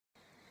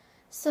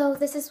So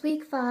this is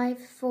week 5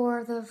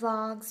 for the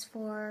vlogs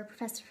for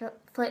Professor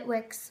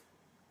Flitwick's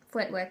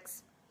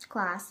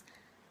class,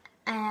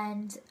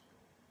 and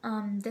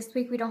this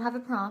week we don't have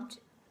a prompt,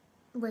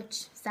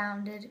 which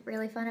sounded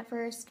really fun at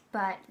first,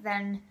 but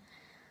then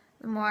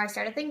the more I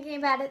started thinking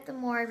about it, the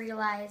more I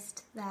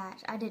realized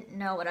that I didn't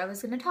know what I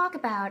was going to talk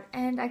about,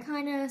 and I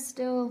kind of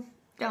still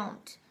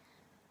don't.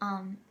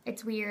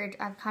 It's weird.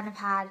 I've kind of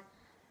had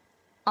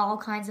all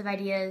kinds of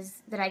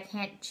ideas that I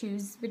can't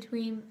choose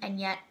between, and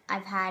yet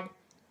I've had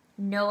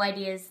no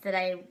ideas that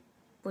I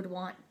would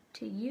want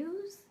to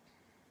use.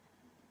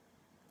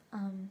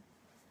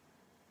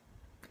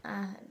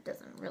 It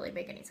doesn't really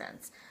make any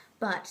sense.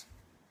 But,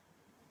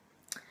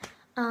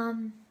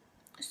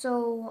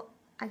 so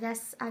I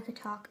guess I could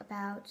talk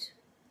about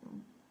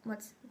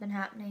what's been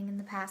happening in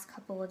the past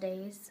couple of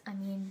days. I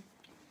mean,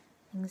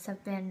 things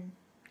have been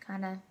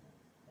kind of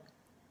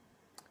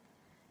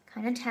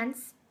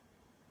tense.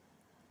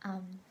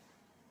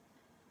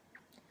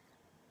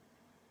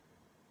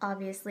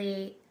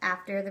 Obviously,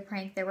 after the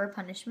prank, there were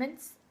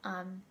punishments.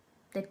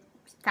 The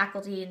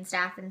faculty and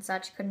staff and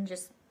such couldn't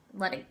just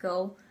let it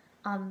go.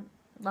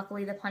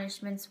 Luckily, the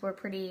punishments were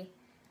pretty,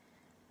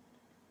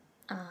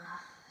 I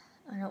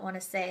don't want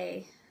to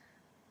say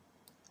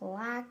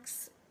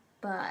lax,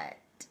 but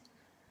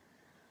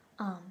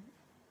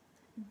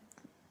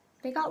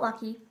they got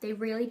lucky. They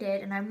really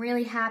did, and I'm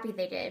really happy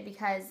they did,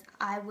 because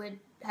I would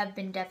have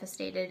been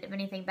devastated if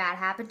anything bad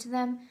happened to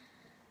them.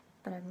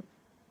 But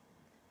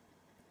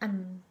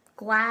I'm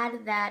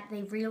glad that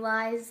they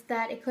realized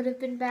that it could have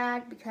been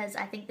bad, because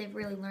I think they've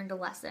really learned a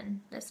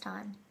lesson this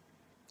time.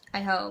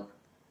 I hope.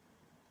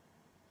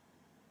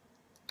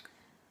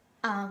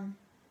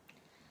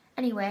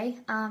 Anyway,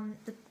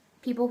 the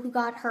people who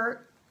got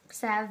hurt,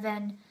 Sev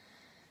and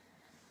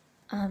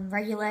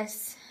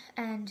Regulus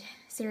and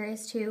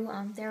Sirius too,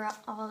 they're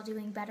all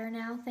doing better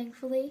now,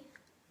 thankfully.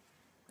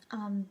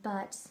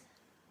 But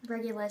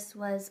Regulus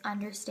was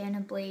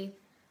understandably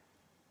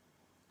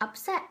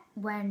upset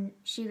when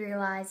she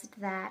realized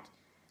that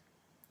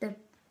the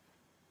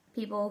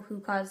people who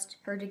caused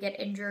her to get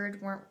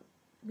injured weren't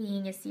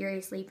being as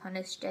seriously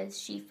punished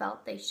as she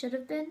felt they should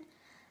have been.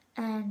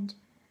 And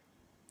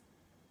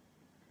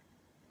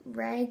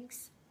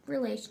Reg's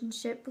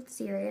relationship with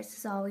Sirius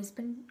has always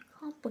been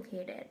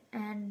complicated,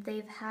 and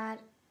they've had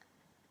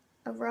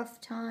a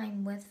rough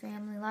time with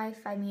family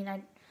life. I mean,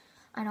 I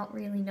don't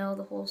really know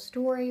the whole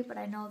story, but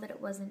I know that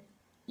it wasn't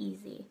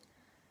easy,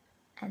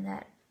 and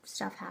that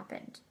stuff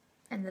happened,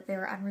 and that there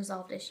were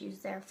unresolved issues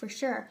there for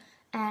sure.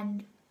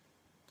 And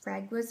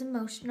Reg was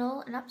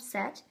emotional and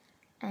upset,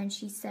 and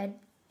she said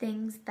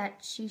things that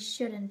she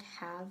shouldn't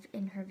have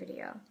in her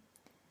video,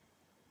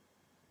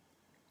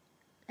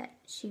 that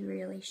she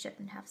really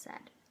shouldn't have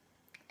said.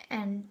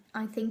 And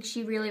I think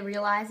she really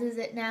realizes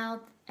it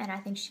now, and I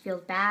think she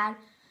feels bad.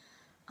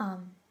 I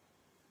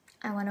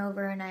went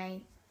over and I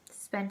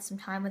spent some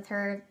time with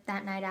her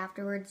that night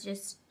afterwards,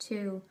 just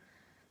to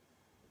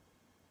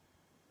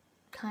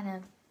kind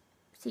of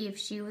see if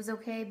she was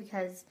okay,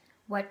 because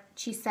what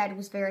she said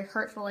was very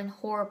hurtful and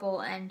horrible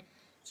and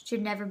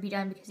should never be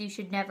done, because you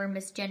should never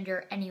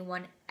misgender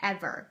anyone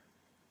ever.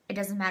 It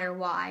doesn't matter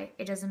why.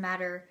 It doesn't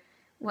matter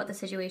what the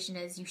situation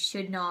is. You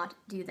should not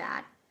do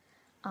that.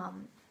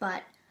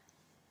 But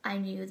I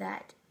knew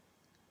that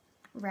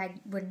Reg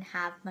wouldn't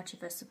have much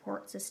of a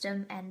support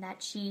system, and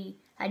that she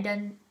had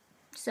done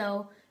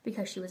so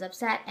because she was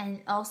upset,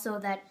 and also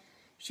that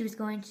she was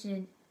going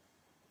to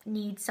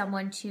need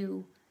someone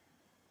to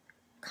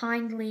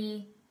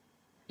kindly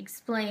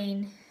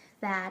explain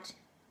that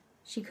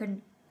she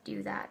couldn't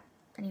do that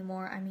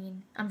anymore. I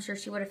mean, I'm sure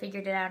she would have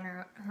figured it out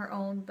on her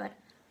own, but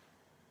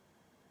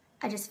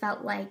I just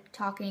felt like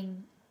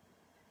talking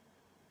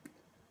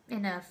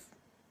in a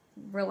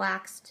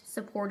relaxed,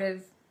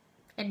 supportive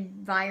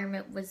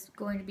environment was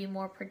going to be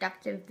more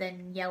productive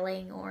than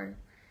yelling or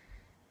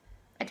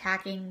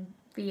attacking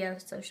via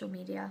social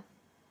media.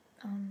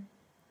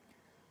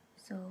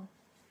 So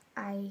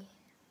I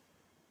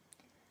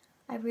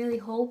really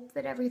hope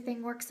that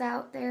everything works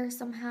out there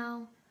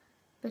somehow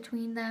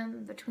between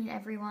them, between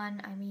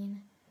everyone. I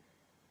mean,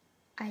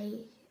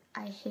 I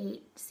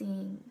hate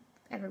seeing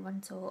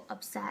everyone so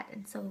upset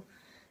and so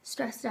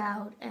stressed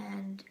out,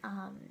 and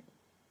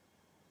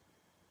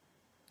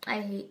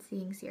I hate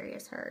seeing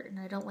Sirius hurt, and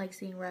I don't like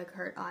seeing Reg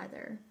hurt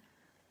either.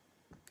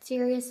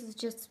 Sirius is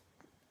just,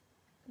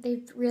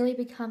 they've really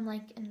become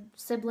like a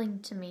sibling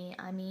to me.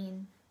 I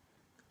mean,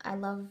 I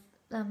love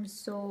them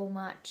so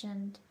much,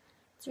 and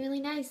it's really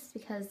nice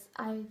because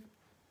I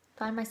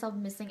find myself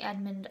missing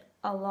Edmund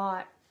a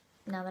lot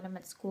now that I'm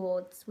at school.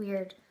 It's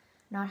weird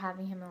not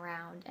having him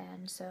around,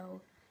 and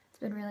so it's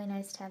been really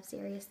nice to have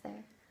Sirius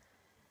there.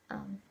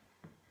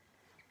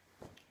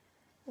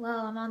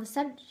 Well, I'm on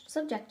the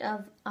subject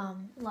of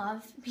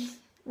love.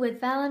 With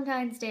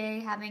Valentine's Day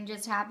having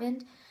just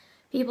happened,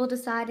 people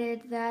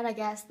decided that, I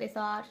guess they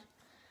thought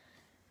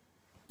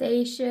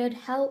they should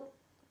help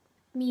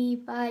me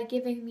by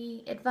giving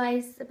me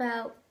advice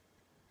about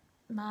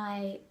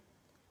my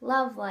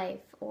love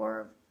life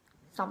or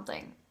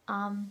something.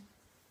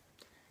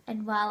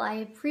 And while I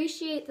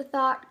appreciate the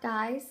thought,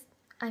 guys,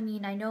 I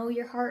mean, I know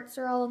your hearts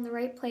are all in the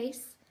right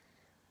place,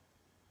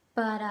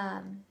 but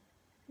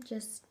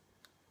just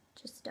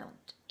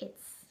don't.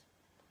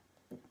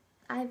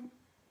 I've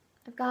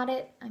got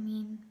it. I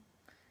mean,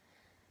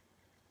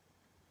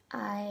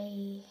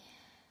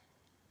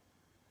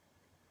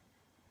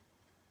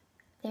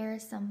 there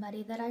is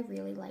somebody that I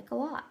really like a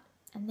lot,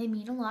 and they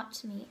mean a lot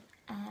to me,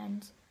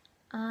 and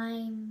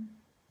I'm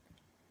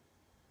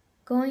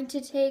going to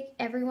take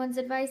everyone's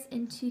advice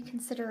into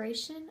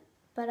consideration,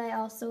 but I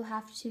also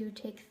have to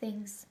take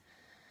things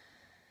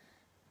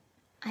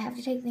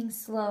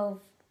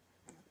slow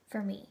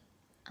for me.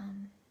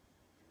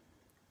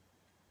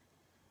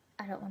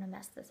 I don't want to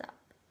mess this up,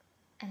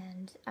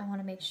 and I want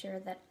to make sure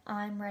that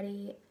I'm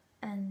ready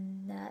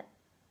and that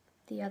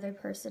the other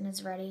person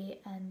is ready,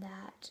 and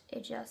that I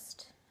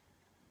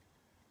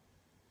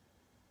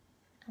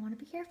want to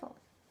be careful.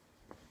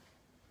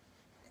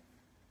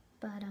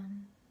 But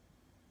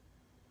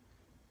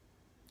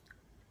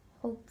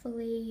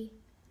hopefully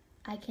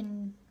I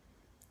can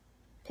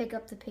pick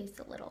up the pace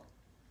a little.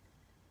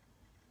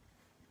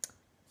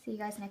 See you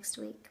guys next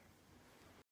week.